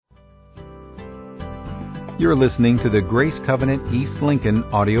You're listening to the Grace Covenant East Lincoln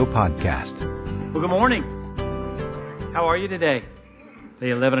audio podcast. Well, good morning. How are you today?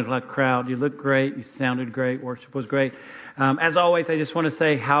 The 11 o'clock crowd. You look great. You sounded great. Worship was great. As always, I just want to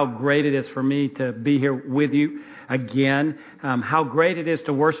say how great it is for me to be here with you again. How great it is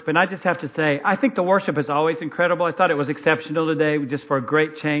to worship. And I just have to say, I think the worship is always incredible. I thought it was exceptional today, just for a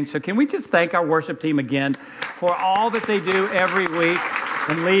great change. So can we just thank our worship team again for all that they do every week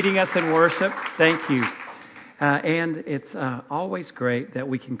and leading us in worship? Thank you. And it's always great that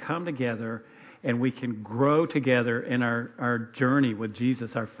we can come together and we can grow together in our journey with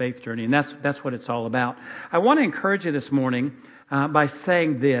Jesus, our faith journey. And that's what it's all about. I want to encourage you this morning by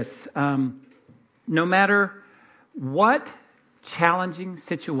saying this. No matter what challenging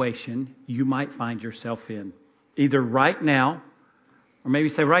situation you might find yourself in, either right now, or maybe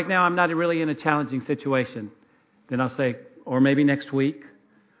say, right now I'm not really in a challenging situation. Then I'll say, or maybe next week,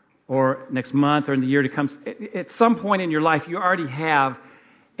 or next month, or in the year to come. At some point in your life, you already have.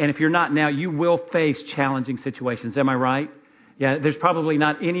 And if you're not now, you will face challenging situations. Am I right? Yeah, there's probably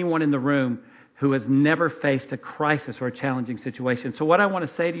not anyone in the room who has never faced a crisis or a challenging situation. So what I want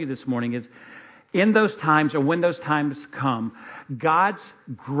to say to you this morning is, in those times, or when those times come, God's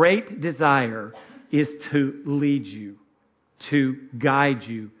great desire is to lead you, to guide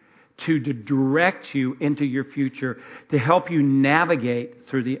you, to direct you into your future, to help you navigate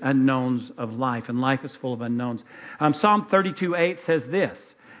through the unknowns of life. And life is full of unknowns. Psalm 32:8 says this,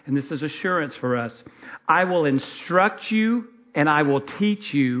 and this is assurance for us. I will instruct you and I will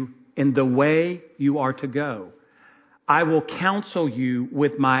teach you in the way you are to go. I will counsel you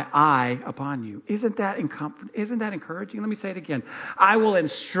with my eye upon you. Isn't that encouraging? Let me say it again. I will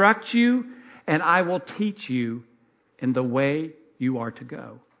instruct you and I will teach you in the way you are to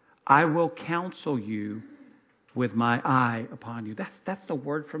go. I will counsel you with my eye upon you. That's the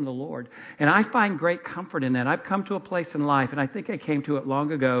word from the Lord. And I find great comfort in that. I've come to a place in life, and I think I came to it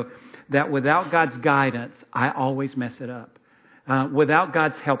long ago, that without God's guidance, I always mess it up. Without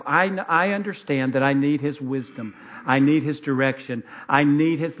God's help, I understand that I need His wisdom. I need His direction. I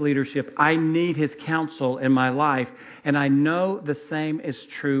need His leadership. I need His counsel in my life. And I know the same is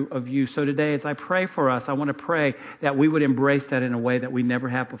true of you. So today, as I pray for us, I want to pray that we would embrace that in a way that we never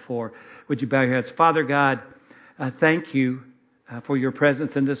have before. Would you bow your heads? Father God, thank you for your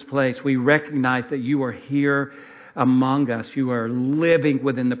presence in this place. We recognize that you are here among us. You are living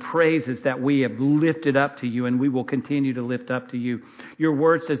within the praises that we have lifted up to you, and we will continue to lift up to you. Your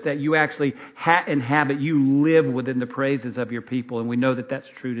word says that you actually you live within the praises of your people, and we know that that's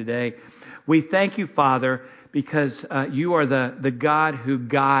true today. We thank you, Father, because you are the God who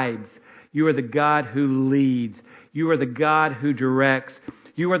guides. You are the God who leads. You are the God who directs.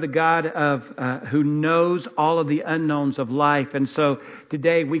 You are the God who knows all of the unknowns of life. And so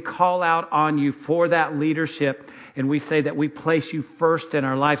today we call out on you for that leadership. And we say that we place you first in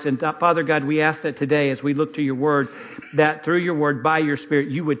our lives. And Father God, we ask that today as we look to your word, that through your word, by your Spirit,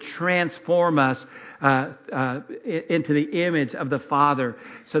 you would transform us into the image of the Father,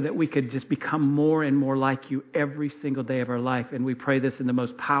 so that we could just become more and more like you every single day of our life. And we pray this in the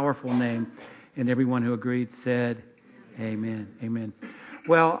most powerful name. And everyone who agreed said, amen. Amen.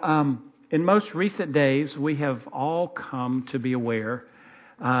 Well, in most recent days, we have all come to be aware,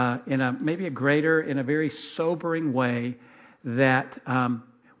 in a very sobering way, that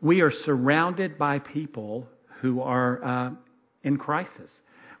we are surrounded by people who are in crisis.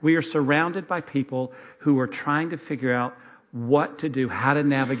 We are surrounded by people who are trying to figure out what to do, how to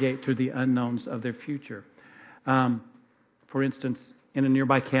navigate through the unknowns of their future. For instance, in a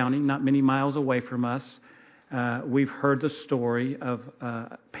nearby county, not many miles away from us, we've heard the story of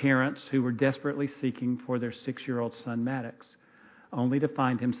parents who were desperately seeking for their 6-year-old son, Maddox, only to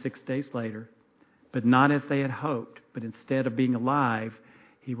find him 6 days later, but not as they had hoped, but instead of being alive,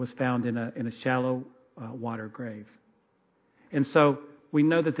 he was found in a shallow water grave. And so we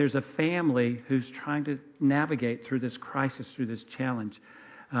know that there's a family who's trying to navigate through this crisis, through this challenge.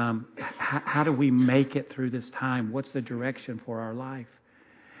 How do we make it through this time? What's the direction for our life?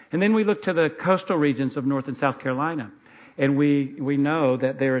 And then we look to the coastal regions of North and South Carolina, and we know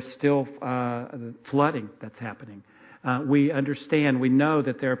that there is still flooding that's happening. We know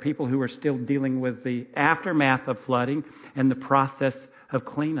that there are people who are still dealing with the aftermath of flooding and the process of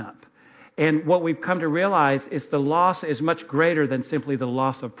cleanup. And what we've come to realize is the loss is much greater than simply the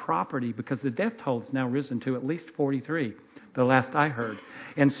loss of property, because the death toll has now risen to at least 43, the last I heard.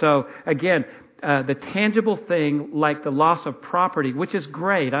 And so, again, the tangible thing like the loss of property, which is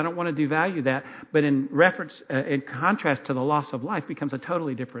great, I don't want to devalue that, but in contrast to the loss of life, becomes a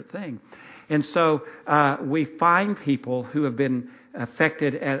totally different thing. And so we find people who have been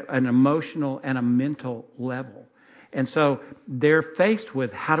affected at an emotional and a mental level. And so they're faced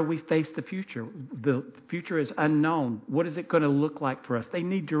with, how do we face the future? The future is unknown. What is it going to look like for us? They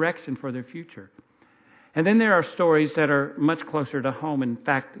need direction for their future. And then there are stories that are much closer to home. In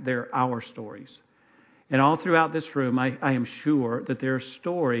fact, they're our stories. And all throughout this room, I am sure that there are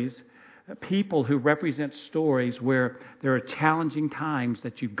stories, people who represent stories where there are challenging times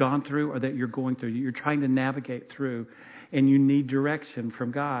that you've gone through or that you're going through, you're trying to navigate through, and you need direction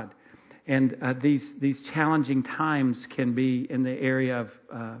from God. And these challenging times can be in the area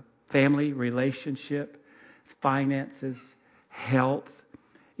of family, relationship, finances, health,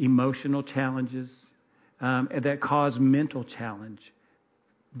 emotional challenges that cause mental challenge.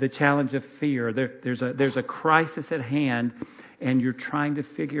 The challenge of fear. There's a crisis at hand, and you're trying to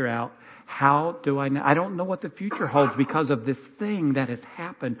figure out, how do I know? I don't know what the future holds because of this thing that has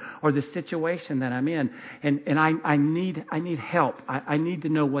happened or the situation that I'm in. And I need help. I need to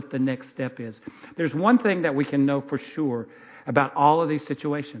know what the next step is. There's one thing that we can know for sure about all of these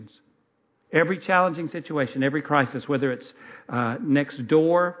situations. Every challenging situation, every crisis, whether it's next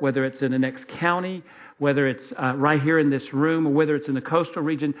door, whether it's in the next county, whether it's right here in this room, or whether it's in the coastal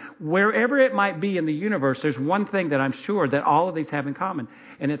region, wherever it might be in the universe, there's one thing that I'm sure that all of these have in common,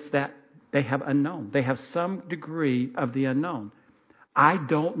 and it's that they have unknown. They have some degree of the unknown. I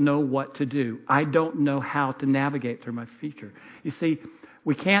don't know what to do. I don't know how to navigate through my future. You see,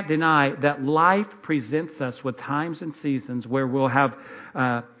 we can't deny that life presents us with times and seasons where we'll have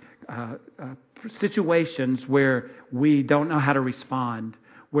situations where we don't know how to respond,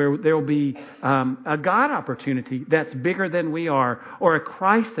 where there will be a God opportunity that's bigger than we are, or a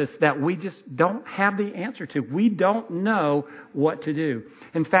crisis that we just don't have the answer to. We don't know what to do.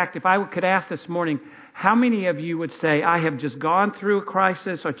 In fact, if I could ask this morning, how many of you would say, I have just gone through a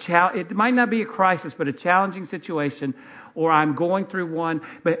crisis, or it might not be a crisis, but a challenging situation, or I'm going through one,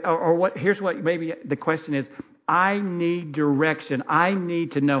 or what? Here's what maybe the question is, I need direction. I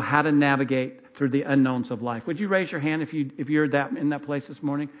need to know how to navigate through the unknowns of life. Would you raise your hand if you're in that place this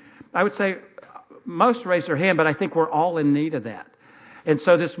morning? I would say most raise their hand, but I think we're all in need of that. And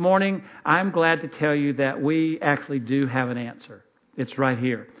so this morning, I'm glad to tell you that we actually do have an answer. It's right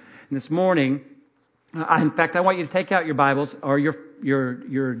here. And this morning, in fact, I want you to take out your Bibles or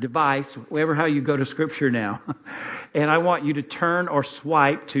your device, whatever how you go to Scripture now, and I want you to turn or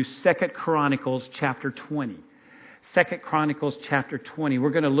swipe to 2 Chronicles chapter 20. 2 Chronicles chapter 20.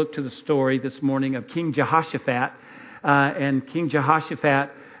 We're going to look to the story this morning of King Jehoshaphat. And King Jehoshaphat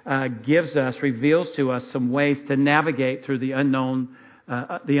reveals to us some ways to navigate through the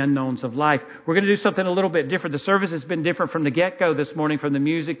unknowns of life. We're going to do something a little bit different. The service has been different from the get-go this morning, from the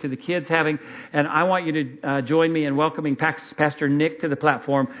music to the kids having. And I want you to join me in welcoming Pastor Nick to the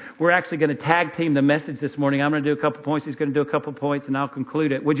platform. We're actually going to tag team the message this morning. I'm going to do a couple points. He's going to do a couple points, and I'll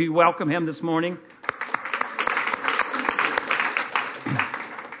conclude it. Would you welcome him this morning?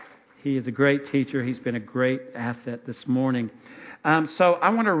 He is a great teacher. He's been a great asset this morning. So I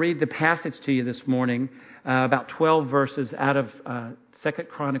want to read the passage to you this morning, about 12 verses out of 2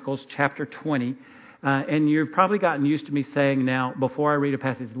 Chronicles chapter 20. And you've probably gotten used to me saying now, before I read a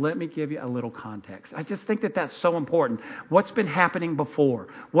passage, let me give you a little context. I just think that that's so important. What's been happening before?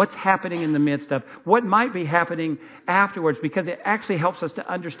 What's happening in the midst of? What might be happening afterwards? Because it actually helps us to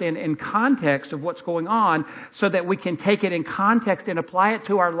understand in context of what's going on so that we can take it in context and apply it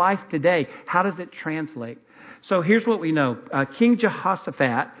to our life today. How does it translate? So here's what we know. King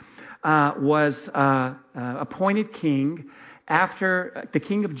Jehoshaphat was appointed king after the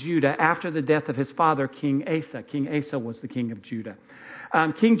king of Judah, after the death of his father, King Asa. King Asa was the king of Judah.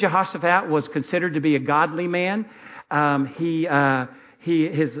 King Jehoshaphat was considered to be a godly man.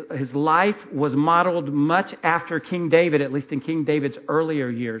 His life was modeled much after King David, at least in King David's earlier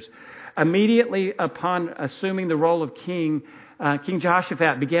years. Immediately upon assuming the role of king, King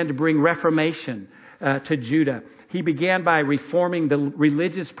Jehoshaphat began to bring reformation to Judah. He began by reforming the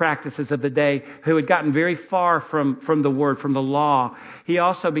religious practices of the day, who had gotten very far from the word, from the law. He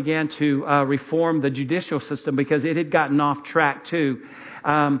also began to reform the judicial system because it had gotten off track too.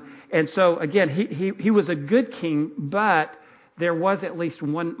 And so again, he was a good king, but there was at least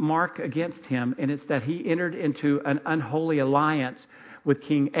one mark against him, and it's that he entered into an unholy alliance with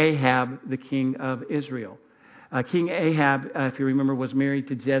King Ahab, the king of Israel. King Ahab, if you remember, was married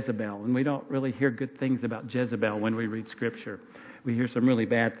to Jezebel. And we don't really hear good things about Jezebel when we read Scripture. We hear some really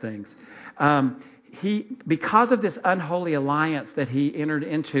bad things. Because of this unholy alliance that he entered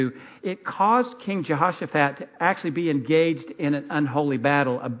into, it caused King Jehoshaphat to actually be engaged in an unholy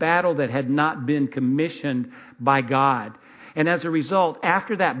battle, a battle that had not been commissioned by God. And as a result,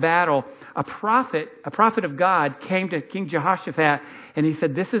 after that battle, a prophet of God came to King Jehoshaphat and he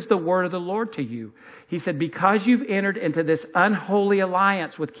said, "This is the word of the Lord to you." He said, "Because you've entered into this unholy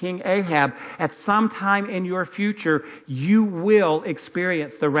alliance with King Ahab, at some time in your future, you will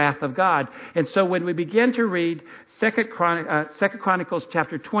experience the wrath of God." And so when we begin to read 2 Chronicles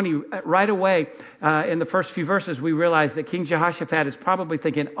chapter 20, right away in the first few verses, we realize that King Jehoshaphat is probably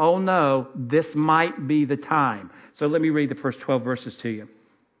thinking, "Oh no, this might be the time." So let me read the first 12 verses to you.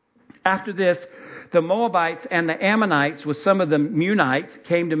 After this, the Moabites and the Ammonites with some of the Meunites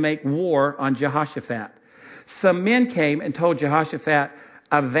came to make war on Jehoshaphat. Some men came and told Jehoshaphat,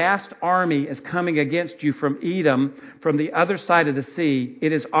 "A vast army is coming against you from Edom, from the other side of the sea.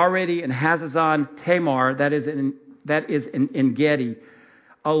 It is already in Hazazon Tamar, that is in En-gedi."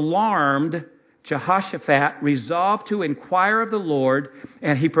 Alarmed, Jehoshaphat resolved to inquire of the Lord,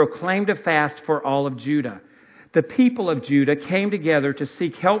 and he proclaimed a fast for all of Judah. The people of Judah came together to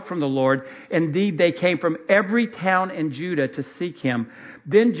seek help from the Lord. Indeed, they came from every town in Judah to seek him.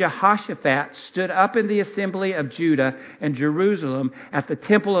 Then Jehoshaphat stood up in the assembly of Judah and Jerusalem at the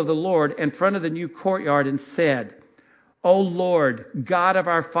temple of the Lord in front of the new courtyard and said, "O Lord, God of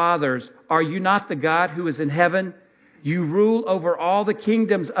our fathers, are you not the God who is in heaven? You rule over all the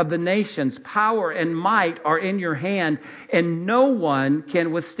kingdoms of the nations. Power and might are in your hand, and no one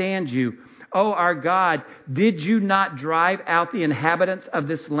can withstand you. O our God, did you not drive out the inhabitants of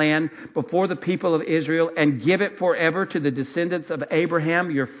this land before the people of Israel and give it forever to the descendants of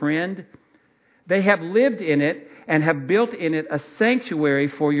Abraham, your friend? They have lived in it and have built in it a sanctuary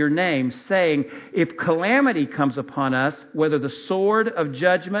for your name, saying, if calamity comes upon us, whether the sword of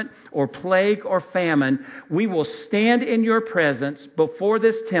judgment or plague or famine, we will stand in your presence before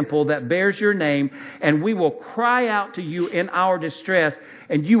this temple that bears your name, and we will cry out to you in our distress,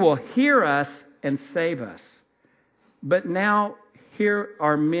 and you will hear us and save us. But now here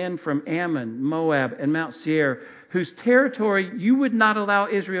are men from Ammon, Moab, and Mount Seir, whose territory you would not allow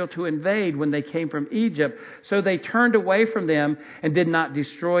Israel to invade when they came from Egypt. So they turned away from them and did not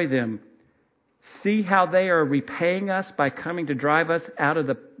destroy them. See how they are repaying us by coming to drive us out of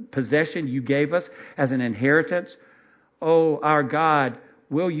the possession you gave us as an inheritance. O our God,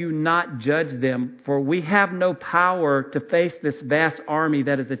 will you not judge them? For we have no power to face this vast army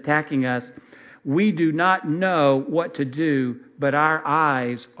that is attacking us. We do not know what to do, but our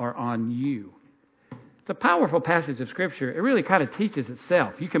eyes are on you." It's a powerful passage of Scripture. It really kind of teaches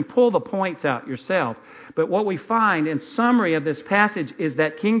itself. You can pull the points out yourself. But what we find in summary of this passage is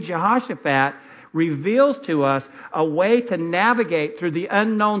that King Jehoshaphat reveals to us a way to navigate through the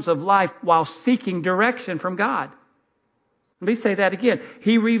unknowns of life while seeking direction from God. Let me say that again.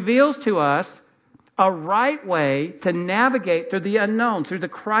 He reveals to us a right way to navigate through the unknown, through the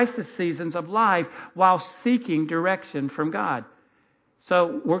crisis seasons of life while seeking direction from God.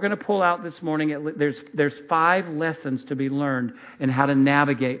 So we're going to pull out this morning, there's 5 lessons to be learned in how to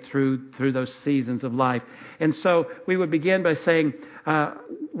navigate through those seasons of life. And so we would begin by saying,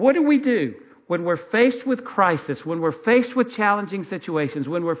 what do we do when we're faced with crisis, when we're faced with challenging situations,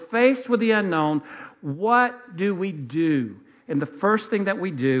 when we're faced with the unknown? What do we do? And the first thing that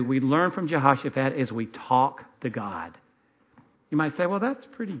we do, we learn from Jehoshaphat, is we talk to God. You might say, well, that's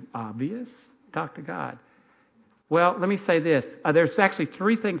pretty obvious. Talk to God. Well, let me say this. There's actually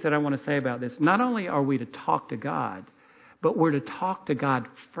 3 things that I want to say about this. Not only are we to talk to God, but we're to talk to God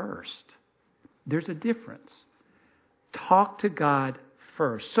first. There's a difference. Talk to God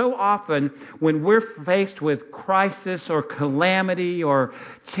first. So often when we're faced with crisis or calamity or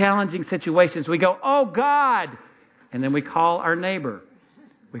challenging situations, we go, "Oh God!" And then we call our neighbor.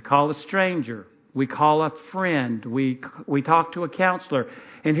 We call a stranger. We call a friend. We talk to a counselor.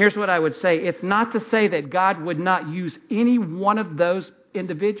 And here's what I would say. It's not to say that God would not use any one of those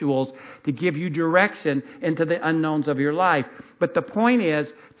individuals to give you direction into the unknowns of your life. But the point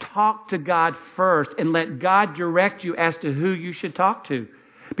is, talk to God first and let God direct you as to who you should talk to.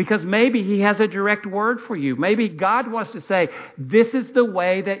 Because maybe He has a direct word for you. Maybe God wants to say, this is the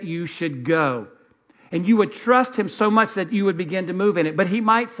way that you should go. And you would trust Him so much that you would begin to move in it. But He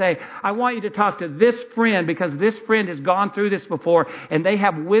might say, I want you to talk to this friend because this friend has gone through this before and they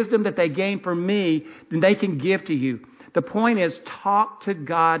have wisdom that they gained from me and they can give to you. The point is, talk to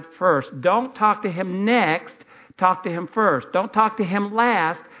God first. Don't talk to Him next. Talk to Him first. Don't talk to Him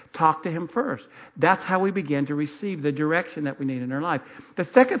last. Talk to Him first. That's how we begin to receive the direction that we need in our life. The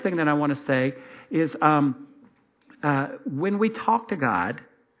second thing that I want to say is when we talk to God,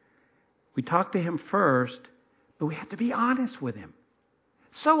 we talk to Him first, but we have to be honest with Him.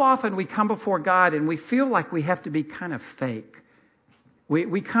 So often we come before God and we feel like we have to be kind of fake.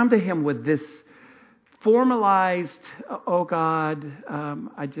 We come to Him with this formalized, oh God,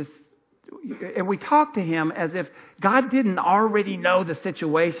 and we talk to him as if God didn't already know the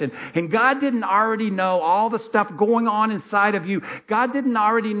situation, and God didn't already know all the stuff going on inside of you. God didn't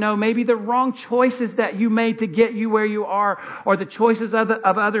already know maybe the wrong choices that you made to get you where you are, or the choices of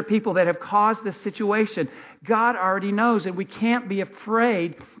other people that have caused this situation. God already knows, and we can't be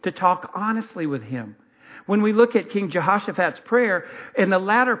afraid to talk honestly with him. When we look at King Jehoshaphat's prayer, in the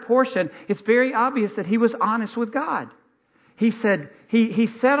latter portion, it's very obvious that he was honest with God. He said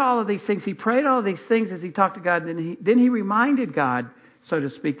all of these things. He prayed all of these things as he talked to God. Then he reminded God, so to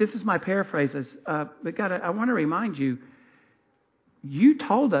speak. This is my paraphrase. But God, I want to remind you, you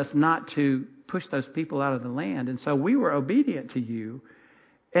told us not to push those people out of the land. And so we were obedient to you.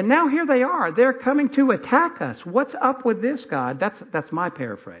 And now here they are. They're coming to attack us. What's up with this, God? That's my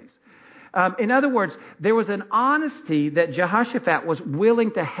paraphrase. In other words, there was an honesty that Jehoshaphat was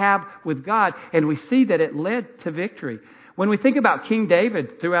willing to have with God, and we see that it led to victory. When we think about King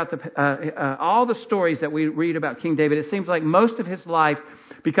David, throughout all the stories that we read about King David, it seems like most of his life,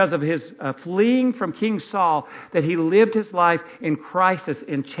 because of his fleeing from King Saul, that he lived his life in crisis,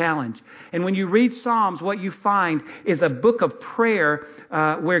 in challenge. And when you read Psalms, what you find is a book of prayer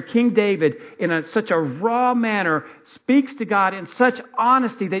where King David, in such a raw manner, speaks to God in such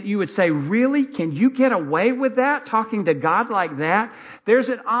honesty that you would say, really? Can you get away with that? Talking to God like that? There's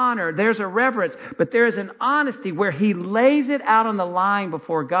an honor, there's a reverence, but there is an honesty where he lays it out on the line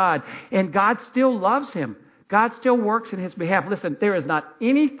before God, and God still loves him. God still works in his behalf. Listen, there is not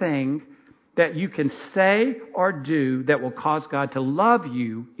anything that you can say or do that will cause God to love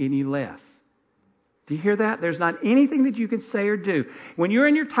you any less. Do you hear that? There's not anything that you can say or do. When you're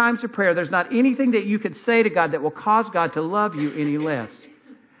in your times of prayer, there's not anything that you can say to God that will cause God to love you any less.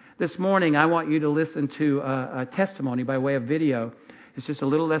 This morning, I want you to listen to a testimony by way of video. It's just a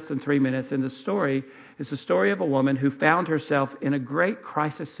little less than 3 minutes. And the story is the story of a woman who found herself in a great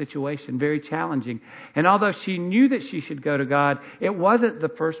crisis situation, very challenging. And although she knew that she should go to God, it wasn't the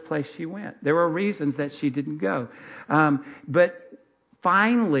first place she went. There were reasons that she didn't go. But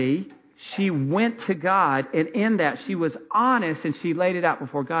finally, she went to God, and in that she was honest, and she laid it out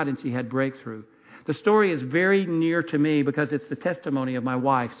before God, and she had breakthrough. The story is very near to me because it's the testimony of my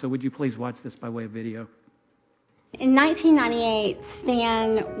wife. So would you please watch this by way of video? In 1998,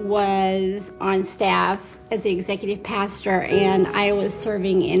 Stan was on staff as the executive pastor, and I was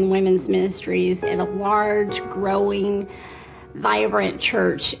serving in women's ministries at a large, growing, vibrant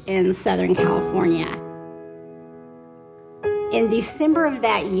church in Southern California. In December of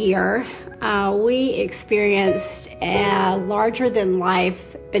that year, we experienced a larger-than-life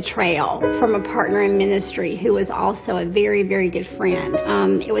betrayal from a partner in ministry who was also a very, very good friend.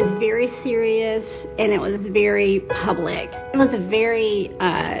 It was very serious, and it was very public. It was a very,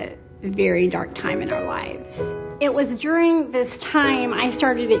 very dark time in our lives. It was during this time I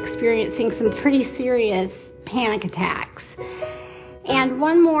started experiencing some pretty serious panic attacks. And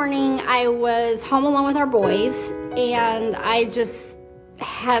one morning I was home alone with our boys, and I just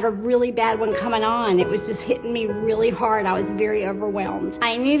had a really bad one coming on. It was just hitting me really hard. I was very overwhelmed.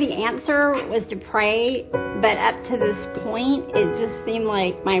 I knew the answer was to pray, but up to this point, it just seemed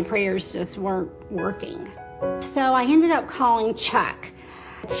like my prayers just weren't working. So I ended up calling Chuck.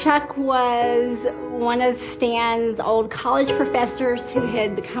 Chuck was one of Stan's old college professors who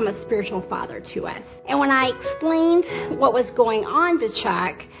had become a spiritual father to us. And when I explained what was going on to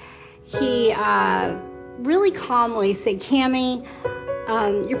Chuck, he really calmly said, Cammie,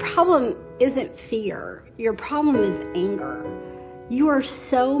 your problem isn't fear. Your problem is anger. You are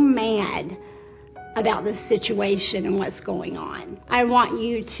so mad about this situation and what's going on. I want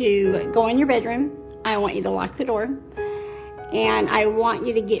you to go in your bedroom. I want you to lock the door. And I want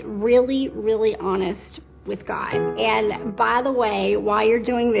you to get really, really honest with God. And by the way, while you're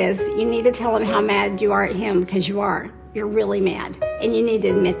doing this, you need to tell him how mad you are at him, because you are. You're really mad. And you need to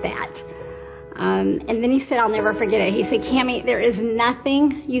admit that. And then he said, I'll never forget it. He said, Cammie, there is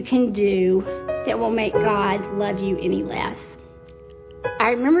nothing you can do that will make God love you any less.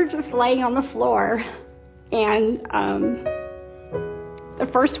 I remember just laying on the floor, and the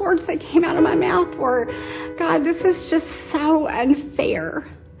first words that came out of my mouth were, God, this is just so unfair.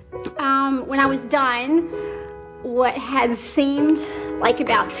 When I was done, what had seemed like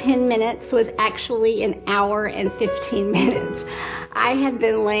about 10 minutes was actually an hour and 15 minutes. I had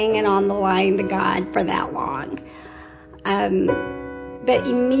been laying it on the line to God for that long. But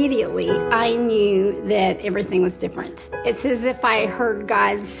immediately I knew that everything was different. It's as if I heard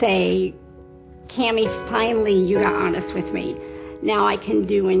God say, Cammie, finally you got honest with me. Now I can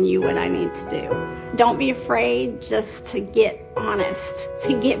do in you what I need to do. Don't be afraid just to get honest,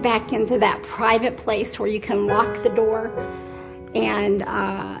 to get back into that private place where you can lock the door and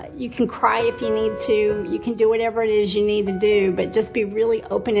You can cry if you need to. You can do whatever it is you need to do, but just be really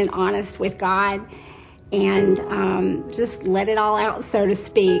open and honest with God and just let it all out, so to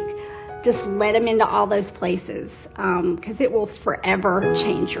speak. Just let Him into all those places because it will forever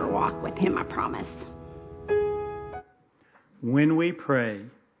change your walk with Him, I promise. When we pray,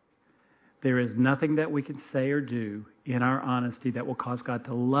 there is nothing that we can say or do in our honesty that will cause God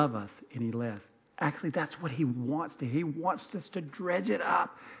to love us any less. Actually, that's what He wants to. He wants us to dredge it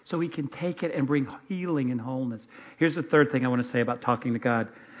up so He can take it and bring healing and wholeness. Here's the third thing I want to say about talking to God.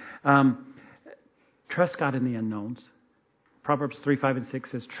 Trust God in the unknowns. Proverbs 3, 5, and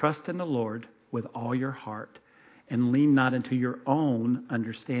 6 says, trust in the Lord with all your heart and lean not into your own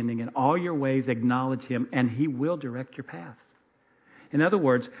understanding. In all your ways acknowledge Him, and He will direct your paths. In other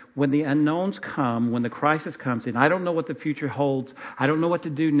words, when the unknowns come, when the crisis comes in, I don't know what the future holds, I don't know what to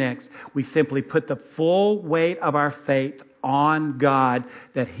do next, we simply put the full weight of our faith on God,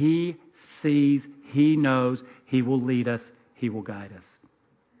 that He sees, He knows, He will lead us, He will guide us.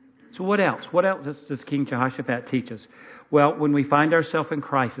 So what else? What else does King Jehoshaphat teach us? Well, when we find ourselves in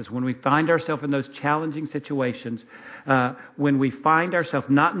crisis, when we find ourselves in those challenging situations, when we find ourselves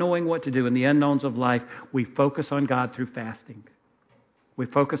not knowing what to do in the unknowns of life, we focus on God through fasting. We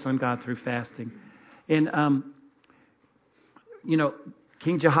focus on God through fasting. And,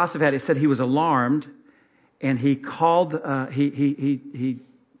 King Jehoshaphat, it said he was alarmed, and he called, he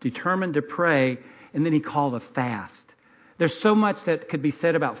determined to pray, and then he called a fast. There's so much that could be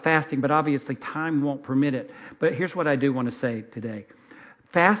said about fasting, but obviously time won't permit it. But here's what I do want to say today.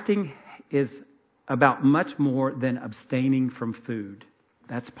 Fasting is about much more than abstaining from food.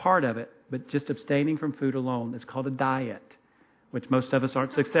 That's part of it, but just abstaining from food alone. It's called a diet, which most of us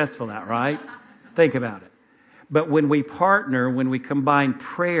aren't successful at, right? Think about it. But when we partner, when we combine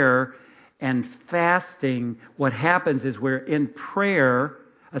prayer and fasting, what happens is we're in prayer,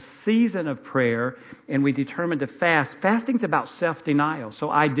 a season of prayer, and we determine to fast. Fasting's about self-denial. So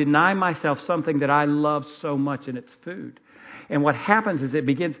I deny myself something that I love so much, and it's food. And what happens is it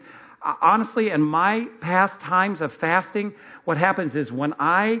begins, honestly, in my past times of fasting, what happens is when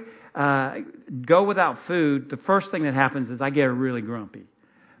I go without food, the first thing that happens is I get really grumpy.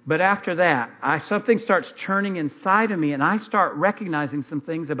 But after that, something starts churning inside of me, and I start recognizing some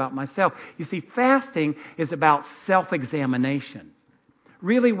things about myself. You see, fasting is about self-examination.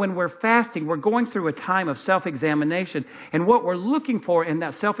 Really, when we're fasting, we're going through a time of self-examination. And what we're looking for in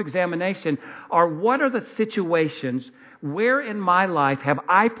that self-examination are, what are the situations where in my life have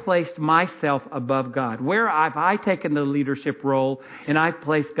I placed myself above God? Where have I taken the leadership role and I've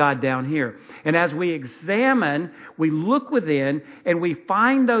placed God down here? And as we examine, we look within and we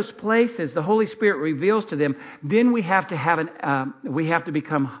find those places the Holy Spirit reveals to them. Then we have to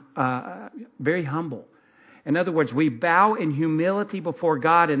become very humble. In other words, we bow in humility before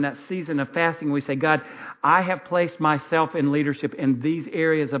God in that season of fasting. We say, God, I have placed myself in leadership in these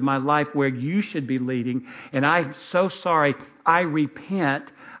areas of my life where you should be leading, and I'm so sorry. I repent.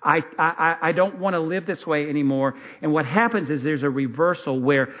 I don't want to live this way anymore. And what happens is there's a reversal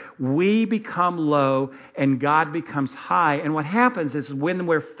where we become low and God becomes high. And what happens is when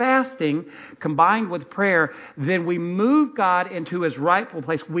we're fasting combined with prayer, then we move God into His rightful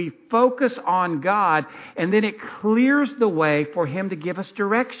place. We focus on God, and then it clears the way for Him to give us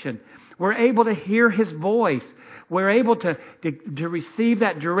direction. We're able to hear His voice. We're able to receive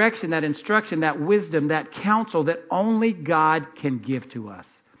that direction, that instruction, that wisdom, that counsel that only God can give to us.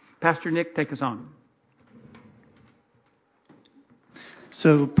 Pastor Nick, take us on.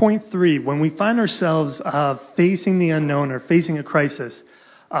 So point 3, when we find ourselves facing the unknown or facing a crisis,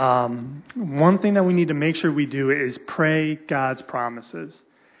 one thing that we need to make sure we do is pray God's promises.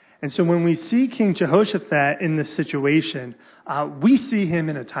 And so when we see King Jehoshaphat in this situation, we see him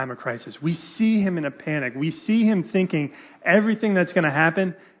in a time of crisis. We see him in a panic. We see him thinking everything that's going to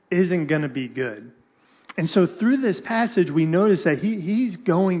happen isn't going to be good. And so through this passage, we notice that he's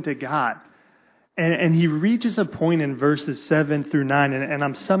going to God. And he reaches a point in verses 7 through 9, and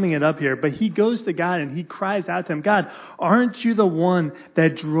I'm summing it up here, but he goes to God and he cries out to him, God, aren't you the one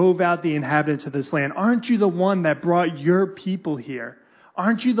that drove out the inhabitants of this land? Aren't you the one that brought your people here?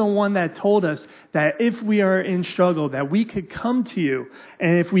 Aren't you the one that told us that if we are in struggle, that we could come to you,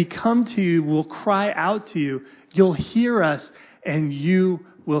 and if we come to you, we'll cry out to you, you'll hear us, and you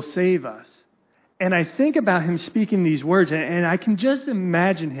will save us. And I think about him speaking these words, and I can just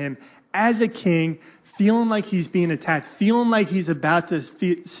imagine him as a king, feeling like he's being attacked, feeling like he's about to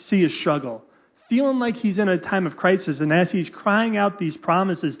see a struggle, feeling like he's in a time of crisis. And as he's crying out these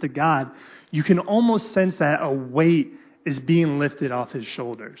promises to God, you can almost sense that a weight is being lifted off his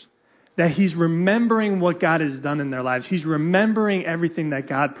shoulders. that he's remembering what God has done in their lives. He's remembering everything that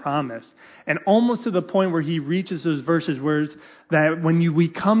God promised. And almost to the point where he reaches those verses where it's that when we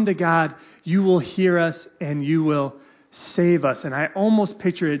come to God, you will hear us and you will save us. And I almost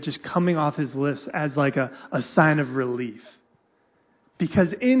picture it just coming off his lips as like a sign of relief.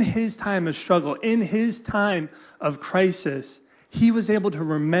 Because in his time of struggle, in his time of crisis, he was able to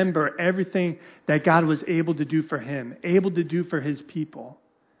remember everything that God was able to do for him, able to do for his people.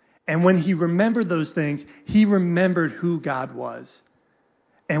 And when he remembered those things, he remembered who God was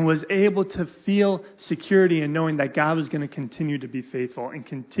and was able to feel security in knowing that God was going to continue to be faithful and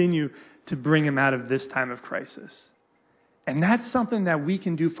continue to bring him out of this time of crisis. And that's something that we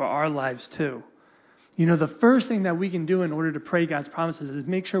can do for our lives too. You know, the first thing that we can do in order to pray God's promises is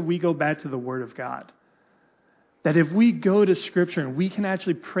make sure we go back to the Word of God. That if we go to Scripture and we can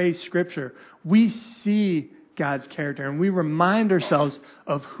actually pray Scripture, we see God's character and we remind ourselves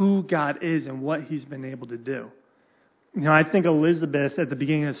of who God is and what he's been able to do. You know, I think Elizabeth at the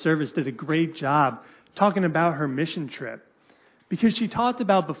beginning of the service did a great job talking about her mission trip, because she talked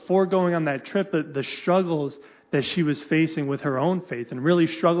about before going on that trip the struggles that she was facing with her own faith and really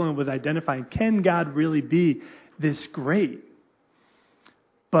struggling with identifying, can God really be this great?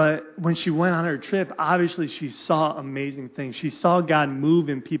 But when she went on her trip, obviously she saw amazing things. She saw God move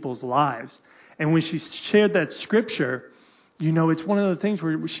in people's lives. And when she shared that scripture, you know, it's one of the things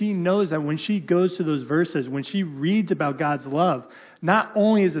where she knows that when she goes to those verses, when she reads about God's love, not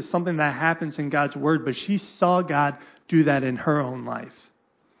only is it something that happens in God's word, but she saw God do that in her own life.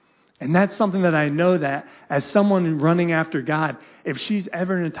 And that's something that I know that as someone running after God, if she's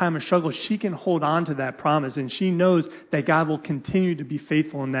ever in a time of struggle, she can hold on to that promise. And she knows that God will continue to be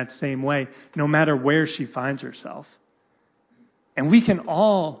faithful in that same way, no matter where she finds herself. And we can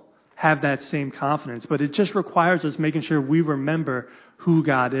all have that same confidence, but it just requires us making sure we remember who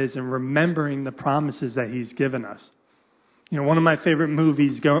God is and remembering the promises that he's given us. You know, one of my favorite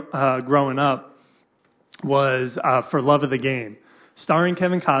movies growing up was For Love of the Game, starring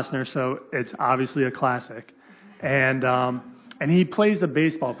Kevin Costner, so it's obviously a classic. And he plays a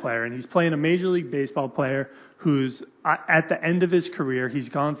baseball player, and he's playing a Major League Baseball player who's at the end of his career. He's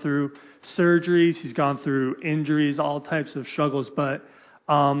gone through surgeries, he's gone through injuries, all types of struggles, but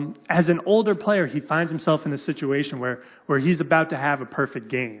as an older player, he finds himself in a situation where he's about to have a perfect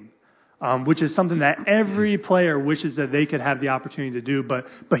game, which is something that every player wishes that they could have the opportunity to do.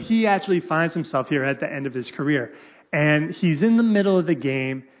 But he actually finds himself here at the end of his career. And he's in the middle of the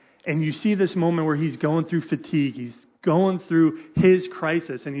game, and you see this moment where he's going through fatigue. He's going through his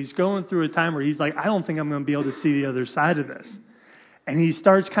crisis, and he's going through a time where he's like, I don't think I'm going to be able to see the other side of this. And he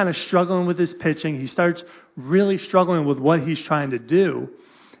starts kind of struggling with his pitching. He starts really struggling with what he's trying to do.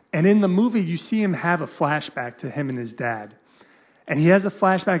 And in the movie, you see him have a flashback to him and his dad. And he has a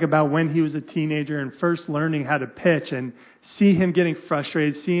flashback about when he was a teenager and first learning how to pitch, and see him getting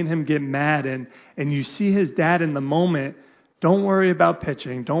frustrated, seeing him get mad. And you see his dad in the moment, don't worry about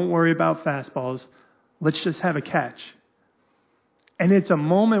pitching, don't worry about fastballs, let's just have a catch. And it's a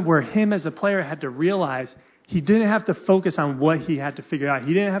moment where him as a player had to realize he didn't have to focus on what he had to figure out.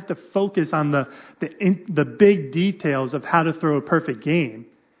 He didn't have to focus on the big details of how to throw a perfect game.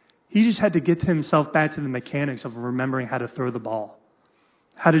 He just had to get himself back to the mechanics of remembering how to throw the ball,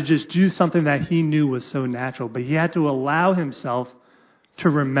 how to just do something that he knew was so natural. But he had to allow himself to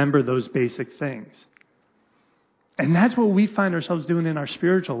remember those basic things. And that's what we find ourselves doing in our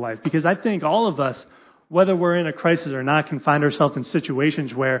spiritual life, because I think all of us, whether we're in a crisis or not, can find ourselves in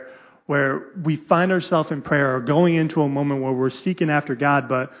situations where we find ourselves in prayer or going into a moment where we're seeking after God,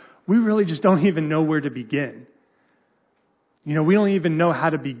 but we really just don't even know where to begin. You know, we don't even know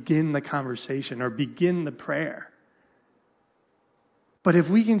how to begin the conversation or begin the prayer. But if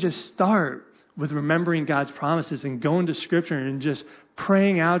we can just start with remembering God's promises and going to Scripture and just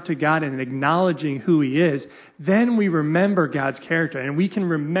praying out to God and acknowledging who he is, then we remember God's character, and we can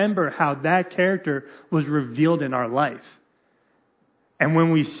remember how that character was revealed in our life. And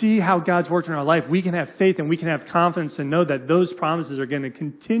when we see how God's worked in our life, we can have faith and we can have confidence to know that those promises are going to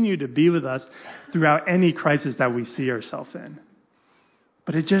continue to be with us throughout any crisis that we see ourselves in.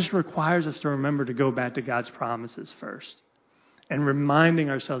 But it just requires us to remember to go back to God's promises first and reminding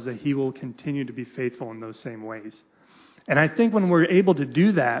ourselves that he will continue to be faithful in those same ways. And I think when we're able to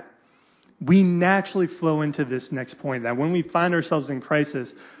do that, we naturally flow into this next point, that when we find ourselves in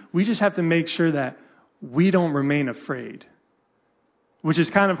crisis, we just have to make sure that we don't remain afraid. Which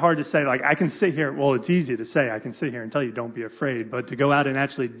is kind of hard to say. Like, I can sit here, well, it's easy to say, I can sit here and tell you don't be afraid, but to go out and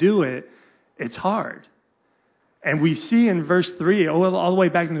actually do it, it's hard. And we see in verse 3, all the way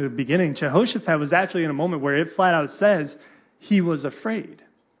back into the beginning, Jehoshaphat was actually in a moment where it flat out says he was afraid.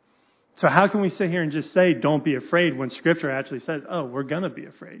 So how can we sit here and just say, don't be afraid, when Scripture actually says, oh, we're going to be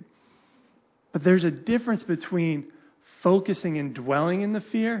afraid? But there's a difference between focusing and dwelling in the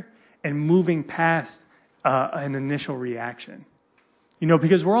fear and moving past an initial reaction.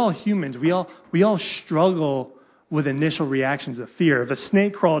 Because we're all humans. We all struggle with initial reactions of fear. If a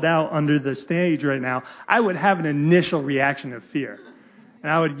snake crawled out under the stage right now, I would have an initial reaction of fear.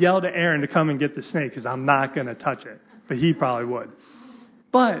 And I would yell to Aaron to come and get the snake because I'm not going to touch it. But he probably would.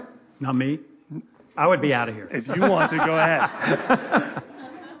 But... Not me. I would be out of here. If you want to, go ahead.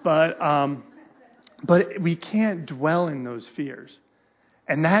 But we can't dwell in those fears.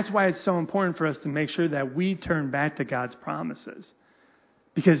 And that's why it's so important for us to make sure that we turn back to God's promises.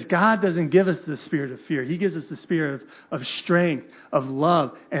 Because God doesn't give us the spirit of fear. He gives us the spirit of strength, of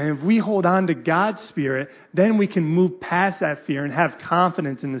love. And if we hold on to God's spirit, then we can move past that fear and have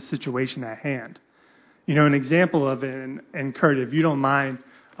confidence in the situation at hand. An example of it, and Kurt, if you don't mind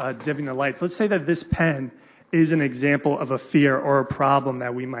dimming the lights, let's say that this pen is an example of a fear or a problem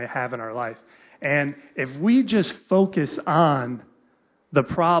that we might have in our life. And if we just focus on the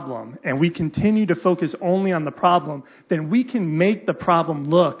problem and we continue to focus only on the problem, then we can make the problem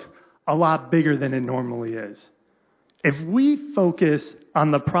look a lot bigger than it normally is. If we focus on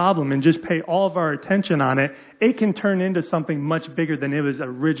the problem and just pay all of our attention on it, it can turn into something much bigger than it was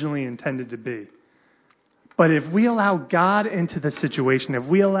originally intended to be. But if we allow God into the situation, if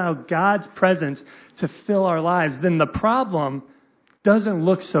we allow God's presence to fill our lives, then the problem doesn't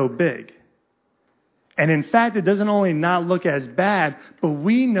look so big. And in fact, it doesn't only not look as bad, but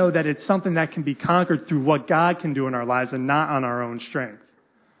we know that it's something that can be conquered through what God can do in our lives and not on our own strength.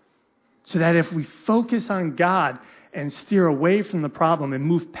 So that if we focus on God and steer away from the problem and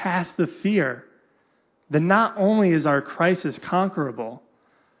move past the fear, then not only is our crisis conquerable,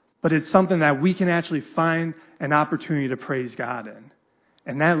 but it's something that we can actually find an opportunity to praise God in.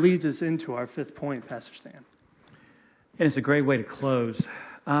 And that leads us into our fifth point, Pastor Stan. And it's a great way to close.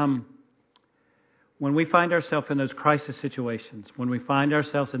 When we find ourselves in those crisis situations, when we find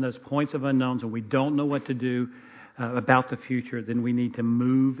ourselves in those points of unknowns and we don't know what to do about the future, then we need to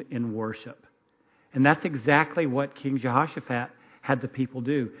move in worship. And that's exactly what King Jehoshaphat had the people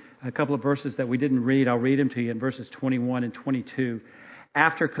do. A couple of verses that we didn't read, I'll read them to you in verses 21 and 22.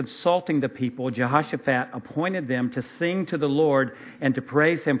 After consulting the people, Jehoshaphat appointed them to sing to the Lord and to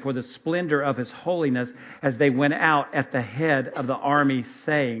praise Him for the splendor of His holiness as they went out at the head of the army,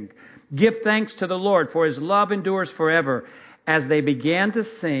 saying, "Give thanks to the Lord, for His love endures forever." As they began to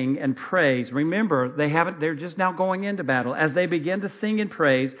sing and praise, remember, they're just now going into battle. As they began to sing and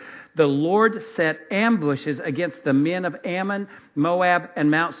praise, the Lord set ambushes against the men of Ammon, Moab,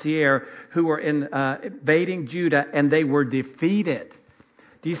 and Mount Seir who were invading Judah, and they were defeated.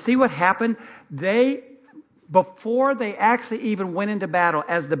 Do you see what happened? Before they actually even went into battle,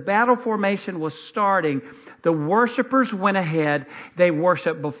 as the battle formation was starting, the worshipers went ahead. They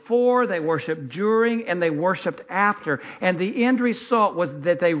worshiped before, they worshiped during, and they worshiped after. And the end result was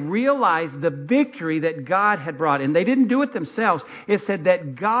that they realized the victory that God had brought. And they didn't do it themselves. It said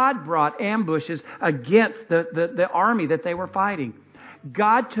that God brought ambushes against the army that they were fighting.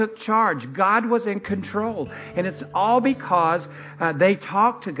 God took charge. God was in control. And it's all because they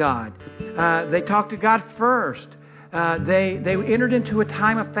talked to God. They talked to God first. They entered into a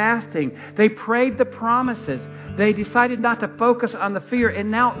time of fasting. They prayed the promises. They decided not to focus on the fear. And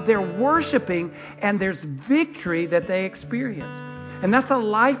now they're worshiping, and there's victory that they experience. And that's a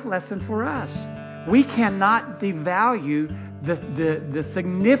life lesson for us. We cannot devalue the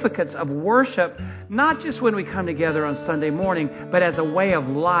significance of worship, not just when we come together on Sunday morning, but as a way of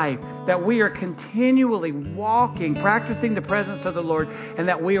life, that we are continually walking, practicing the presence of the Lord, and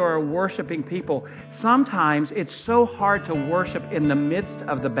that we are a worshiping people. Sometimes it's so hard to worship in the midst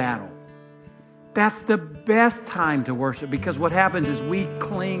of the battle. That's the best time to worship, because what happens is we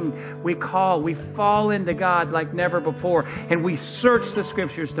cling, we call, we fall into God like never before, and we search the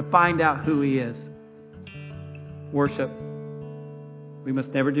Scriptures to find out who He is. Worship. We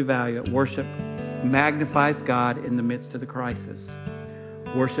must never devalue it. Worship magnifies God in the midst of the crisis.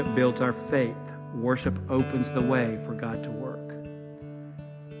 Worship builds our faith. Worship opens the way for God to work.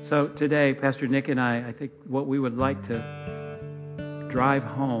 So today, Pastor Nick and I think what we would like to drive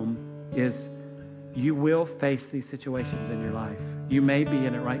home is you will face these situations in your life. You may be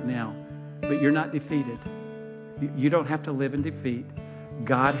in it right now, but you're not defeated. You don't have to live in defeat.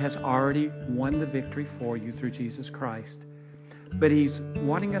 God has already won the victory for you through Jesus Christ. But He's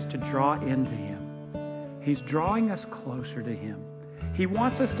wanting us to draw into Him. He's drawing us closer to Him. He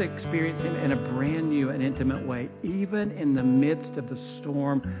wants us to experience Him in a brand new and intimate way, even in the midst of the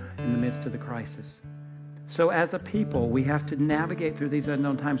storm, in the midst of the crisis. So as a people, we have to navigate through these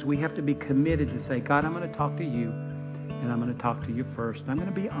unknown times. We have to be committed to say, God, I'm going to talk to you, and I'm going to talk to you first. I'm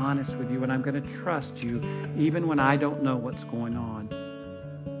going to be honest with you, and I'm going to trust you even when I don't know what's going on.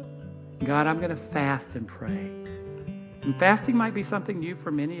 God, I'm going to fast and pray. And fasting might be something new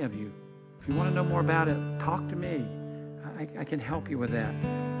for many of you. If you want to know more about it, talk to me. I can help you with that.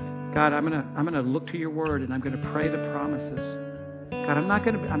 God, I'm going to look to your word, and I'm going to pray the promises. God, I'm not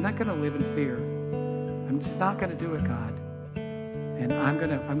going to live in fear. I'm just not going to do it, God. And I'm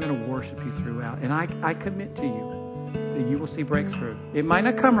going to worship you throughout. And I commit to you that you will see breakthrough. It might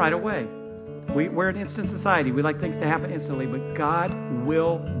not come right away. We're an instant society. We like things to happen instantly, but God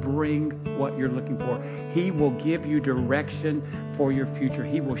will bring what you're looking for. He will give you direction for your future.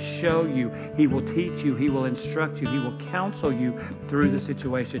 He will show you. He will teach you. He will instruct you. He will counsel you through the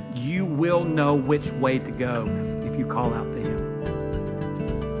situation. You will know which way to go if you call out to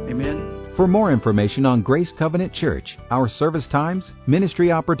Him. Amen. For more information on Grace Covenant Church, our service times,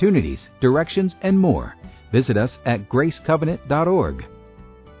 ministry opportunities, directions, and more, visit us at gracecovenant.org.